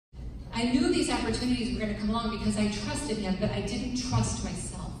I knew these opportunities were going to come along because I trusted him, but I didn't trust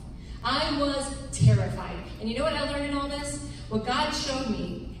myself. I was terrified. And you know what I learned in all this? What God showed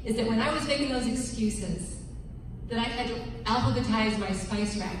me is that when I was making those excuses, that I had to alphabetize my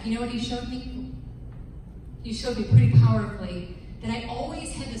spice rack, you know what he showed me? He showed me pretty powerfully that I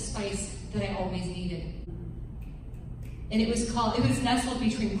always had the spice that I always needed. And it was nestled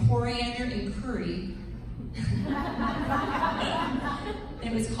between coriander and curry. And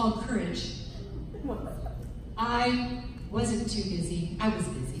it was called courage. I wasn't too busy. I was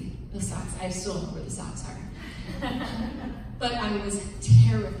busy. The socks, I still don't know where the socks are. But I was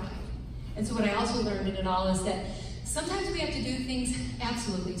terrified. And so what I also learned in it all is that sometimes we have to do things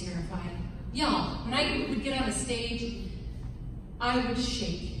absolutely terrifying. Y'all, when I would get on a stage, I would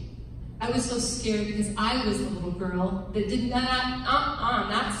shake. I was so scared because I was the little girl that did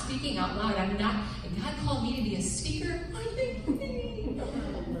not speaking out loud. And God called me to be a speaker. Are you kidding me?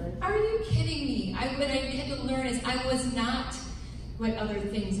 Are you kidding me? What I had to learn is I was not what other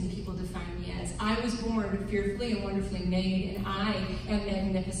things and people define me as. I was born fearfully and wonderfully made, and I am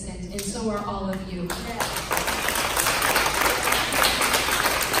magnificent, and so are all of you.